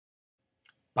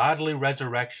Bodily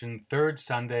Resurrection, Third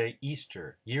Sunday,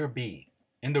 Easter, Year B.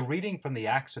 In the reading from the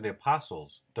Acts of the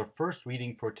Apostles, the first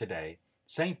reading for today,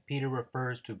 St. Peter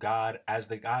refers to God as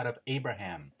the God of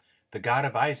Abraham, the God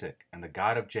of Isaac, and the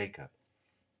God of Jacob.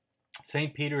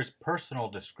 St. Peter's personal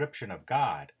description of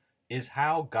God is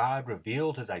how God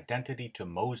revealed his identity to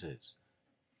Moses.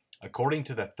 According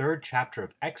to the third chapter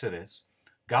of Exodus,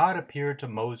 God appeared to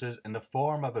Moses in the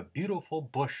form of a beautiful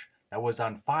bush that was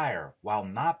on fire while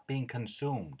not being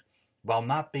consumed, while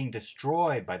not being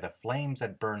destroyed by the flames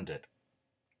that burned it.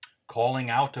 Calling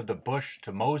out of the bush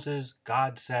to Moses,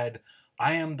 God said,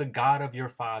 "I am the God of your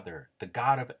father, the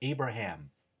God of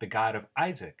Abraham, the God of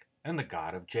Isaac, and the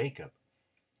God of Jacob."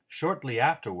 Shortly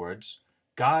afterwards,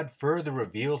 God further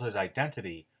revealed his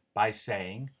identity by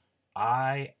saying,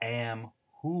 "I am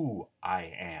who I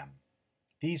am."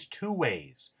 These two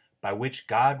ways by which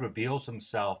God reveals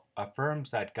himself affirms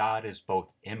that God is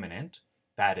both immanent,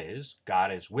 that is,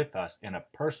 God is with us in a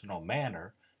personal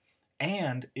manner,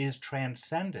 and is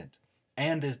transcendent,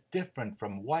 and is different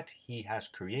from what he has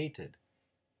created,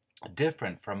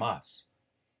 different from us.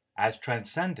 As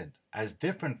transcendent, as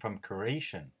different from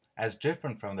creation, as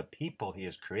different from the people he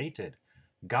has created,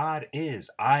 God is,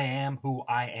 "I am who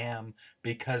I am,"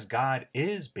 because God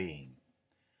is being.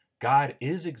 God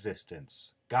is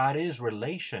existence. God is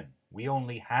relation. We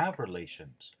only have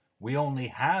relations. We only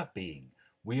have being.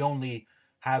 We only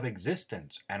have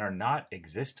existence and are not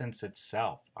existence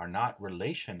itself, are not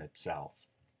relation itself.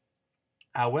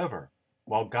 However,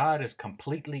 while God is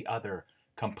completely other,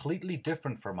 completely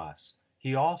different from us,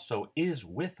 he also is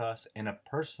with us in a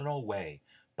personal way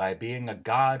by being a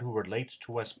God who relates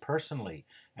to us personally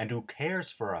and who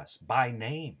cares for us by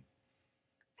name.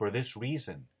 For this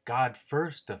reason, God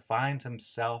first defines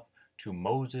himself to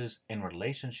Moses in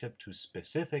relationship to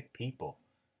specific people,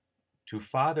 to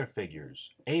father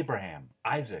figures, Abraham,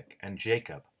 Isaac, and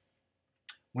Jacob.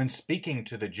 When speaking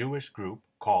to the Jewish group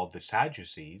called the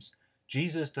Sadducees,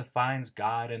 Jesus defines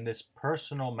God in this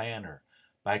personal manner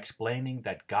by explaining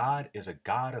that God is a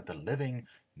God of the living,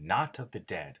 not of the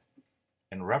dead.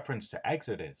 In reference to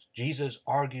Exodus, Jesus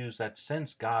argues that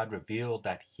since God revealed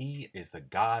that he is the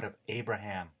God of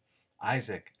Abraham,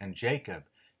 Isaac, and Jacob,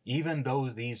 even though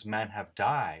these men have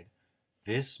died,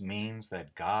 this means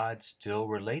that God still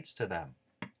relates to them.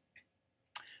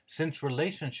 Since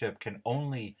relationship can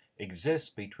only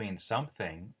exist between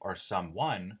something or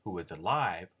someone who is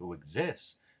alive, who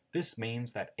exists, this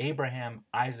means that Abraham,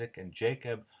 Isaac, and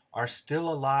Jacob are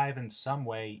still alive in some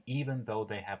way even though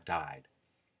they have died.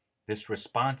 This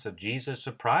response of Jesus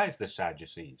surprised the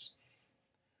Sadducees.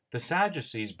 The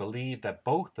Sadducees believed that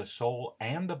both the soul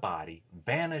and the body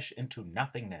vanish into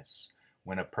nothingness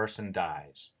when a person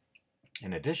dies.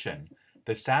 In addition,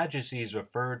 the Sadducees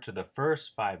referred to the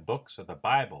first 5 books of the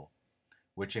Bible,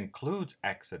 which includes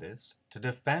Exodus, to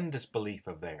defend this belief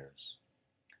of theirs.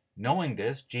 Knowing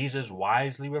this, Jesus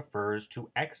wisely refers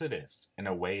to Exodus in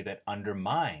a way that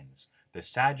undermines the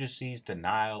Sadducees'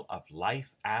 denial of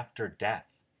life after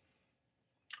death.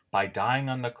 By dying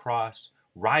on the cross,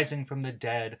 rising from the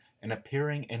dead, and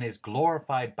appearing in his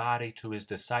glorified body to his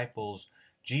disciples,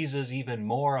 Jesus even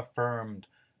more affirmed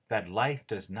that life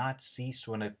does not cease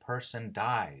when a person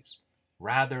dies.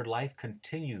 Rather, life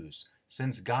continues,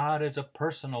 since God is a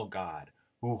personal God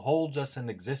who holds us in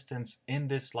existence in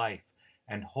this life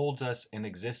and holds us in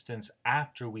existence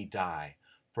after we die.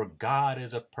 For God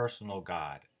is a personal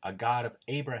God, a God of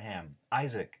Abraham,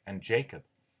 Isaac, and Jacob.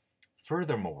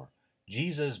 Furthermore,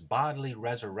 Jesus' bodily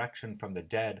resurrection from the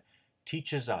dead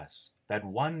teaches us that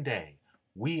one day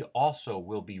we also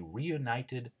will be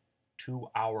reunited to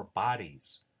our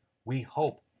bodies. We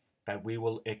hope that we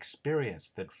will experience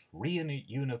the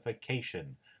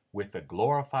reunification with the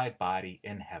glorified body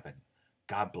in heaven.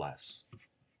 God bless.